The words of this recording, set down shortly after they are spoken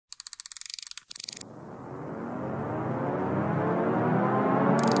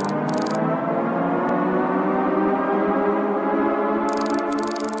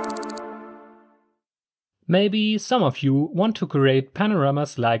Maybe some of you want to create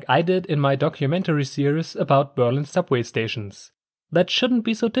panoramas like I did in my documentary series about Berlin subway stations. That shouldn't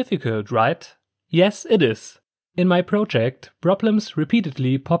be so difficult, right? Yes, it is. In my project, problems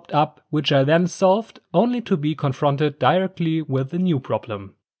repeatedly popped up which I then solved only to be confronted directly with a new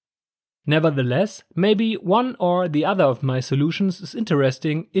problem. Nevertheless, maybe one or the other of my solutions is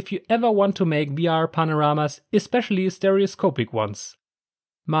interesting if you ever want to make VR panoramas, especially stereoscopic ones.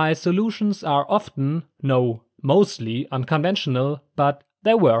 My solutions are often, no, mostly unconventional, but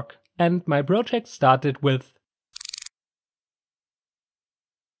they work, and my project started with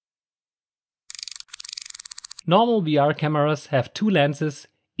normal VR cameras have two lenses,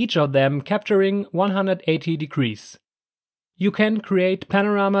 each of them capturing 180 degrees. You can create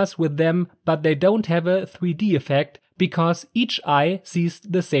panoramas with them, but they don't have a 3D effect because each eye sees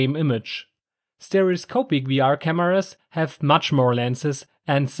the same image. Stereoscopic VR cameras have much more lenses,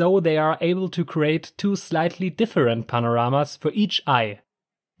 and so they are able to create two slightly different panoramas for each eye.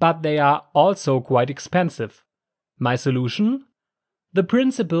 But they are also quite expensive. My solution? The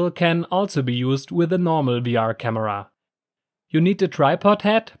principle can also be used with a normal VR camera. You need a tripod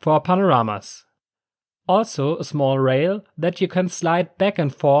head for panoramas. Also a small rail that you can slide back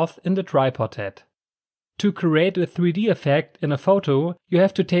and forth in the tripod head. To create a 3D effect in a photo, you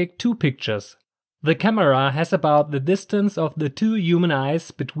have to take two pictures. The camera has about the distance of the two human eyes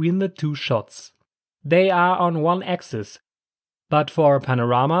between the two shots. They are on one axis, but for a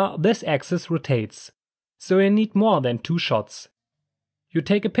panorama this axis rotates, so you need more than two shots. You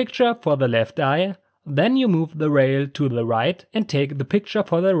take a picture for the left eye, then you move the rail to the right and take the picture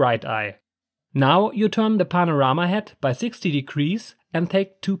for the right eye. Now you turn the panorama head by 60 degrees and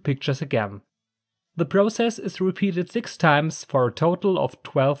take two pictures again. The process is repeated 6 times for a total of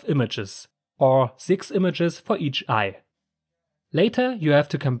 12 images, or 6 images for each eye. Later you have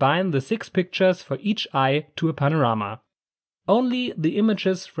to combine the 6 pictures for each eye to a panorama. Only the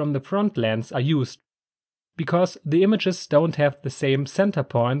images from the front lens are used. Because the images don't have the same center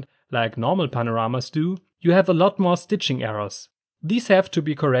point like normal panoramas do, you have a lot more stitching errors. These have to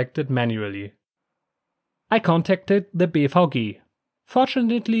be corrected manually. I contacted the BVG.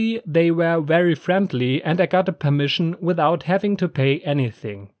 Fortunately, they were very friendly and I got a permission without having to pay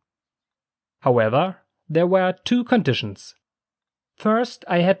anything. However, there were 2 conditions. First,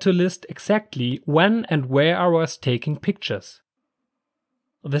 I had to list exactly when and where I was taking pictures.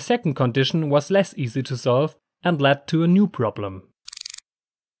 The second condition was less easy to solve and led to a new problem.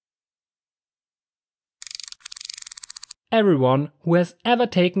 Everyone who has ever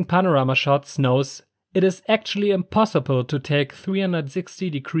taken panorama shots knows it is actually impossible to take 360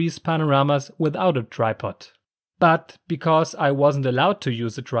 degrees panoramas without a tripod. But because I wasn't allowed to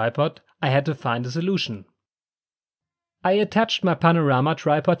use a tripod, I had to find a solution. I attached my panorama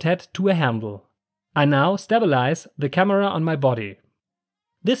tripod head to a handle. I now stabilize the camera on my body.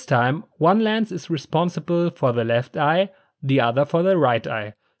 This time, one lens is responsible for the left eye, the other for the right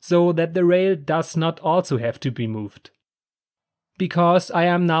eye, so that the rail does not also have to be moved. Because I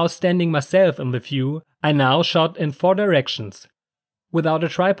am now standing myself in the view, I now shot in 4 directions. Without a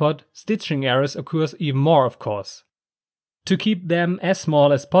tripod, stitching errors occurs even more, of course. To keep them as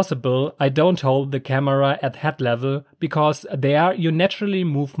small as possible, I don't hold the camera at head level, because there you naturally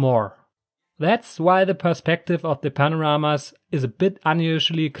move more. That's why the perspective of the panoramas is a bit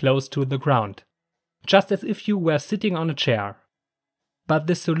unusually close to the ground, just as if you were sitting on a chair. But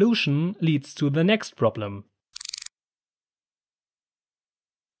the solution leads to the next problem.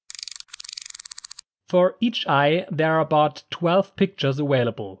 For each eye there are about 12 pictures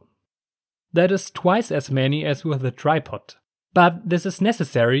available. That is twice as many as with a tripod. But this is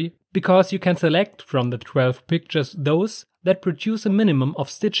necessary because you can select from the 12 pictures those that produce a minimum of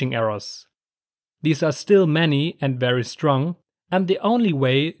stitching errors. These are still many and very strong, and the only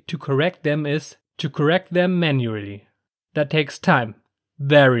way to correct them is to correct them manually. That takes time,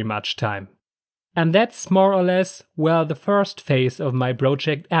 very much time. And that's more or less where the first phase of my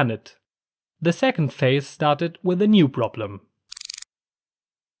project ended. The second phase started with a new problem.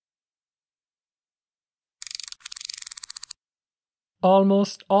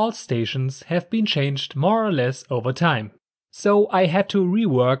 Almost all stations have been changed more or less over time. So I had to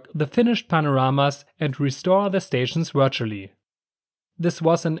rework the finished panoramas and restore the stations virtually. This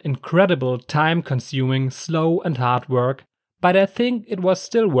was an incredible time-consuming, slow and hard work, but I think it was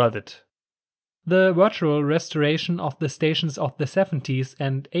still worth it. The virtual restoration of the stations of the 70s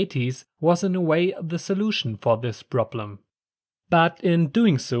and 80s was in a way the solution for this problem. But in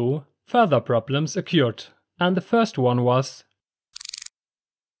doing so, further problems occurred, and the first one was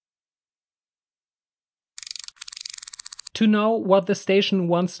To know what the station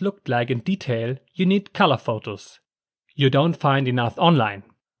once looked like in detail, you need color photos. You don't find enough online.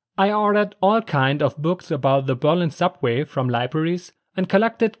 I ordered all kinds of books about the Berlin subway from libraries and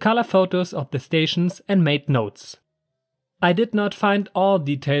collected color photos of the stations and made notes. I did not find all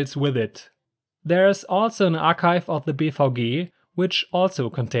details with it. There is also an archive of the BVG, which also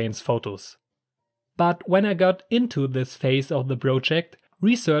contains photos. But when I got into this phase of the project,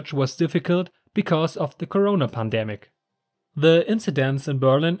 research was difficult because of the corona pandemic. The incidence in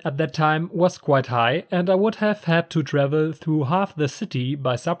Berlin at that time was quite high, and I would have had to travel through half the city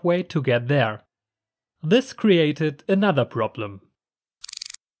by subway to get there. This created another problem.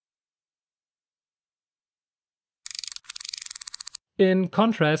 In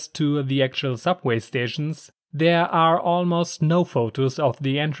contrast to the actual subway stations, there are almost no photos of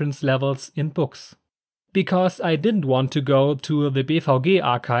the entrance levels in books. Because I didn't want to go to the BVG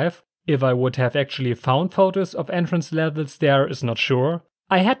archive, if I would have actually found photos of entrance levels there is not sure,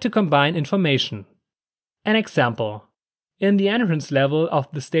 I had to combine information. An example. In the entrance level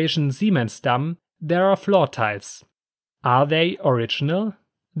of the station Siemensdamm, there are floor tiles. Are they original?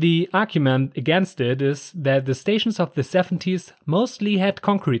 The argument against it is that the stations of the 70s mostly had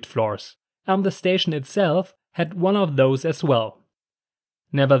concrete floors, and the station itself had one of those as well.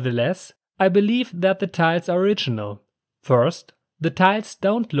 Nevertheless, I believe that the tiles are original. First, the tiles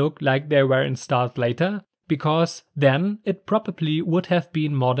don't look like they were installed later, because then it probably would have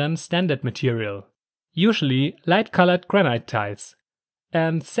been modern standard material, usually light-colored granite tiles.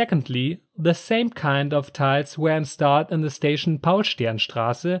 And secondly, the same kind of tiles were installed in the station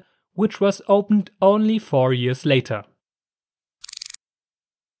Paulsternstraße, which was opened only 4 years later.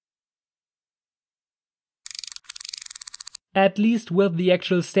 At least with the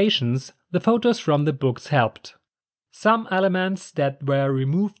actual stations, the photos from the books helped. Some elements that were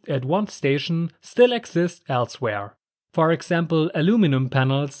removed at one station still exist elsewhere. For example, aluminum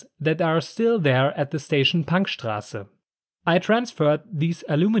panels that are still there at the station Punkstraße. I transferred these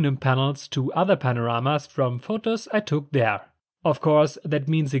aluminum panels to other panoramas from photos I took there. Of course, that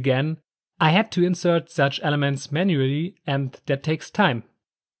means again, I had to insert such elements manually, and that takes time.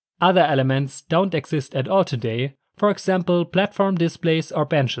 Other elements don't exist at all today, for example platform displays or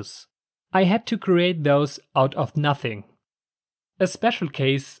benches. I had to create those out of nothing. A special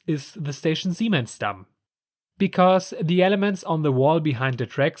case is the station Siemensdamm. Because the elements on the wall behind the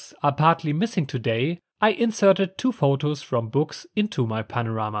tracks are partly missing today, I inserted 2 photos from books into my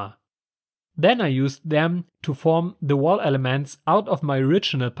panorama. Then I used them to form the wall elements out of my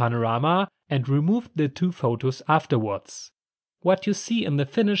original panorama and removed the 2 photos afterwards. What you see in the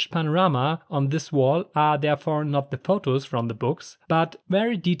finished panorama on this wall are therefore not the photos from the books, but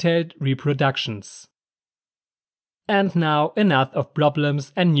very detailed reproductions. And now enough of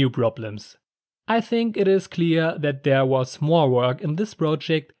problems and new problems. I think it is clear that there was more work in this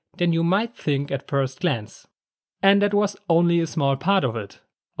project than you might think at first glance. And that was only a small part of it.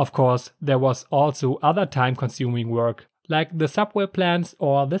 Of course, there was also other time-consuming work, like the subway plans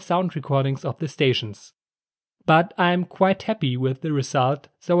or the sound recordings of the stations. But I'm quite happy with the result,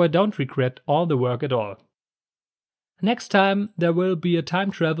 so I don't regret all the work at all. Next time there will be a time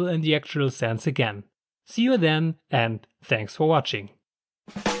travel in the actual sense again. See you then, and thanks for watching.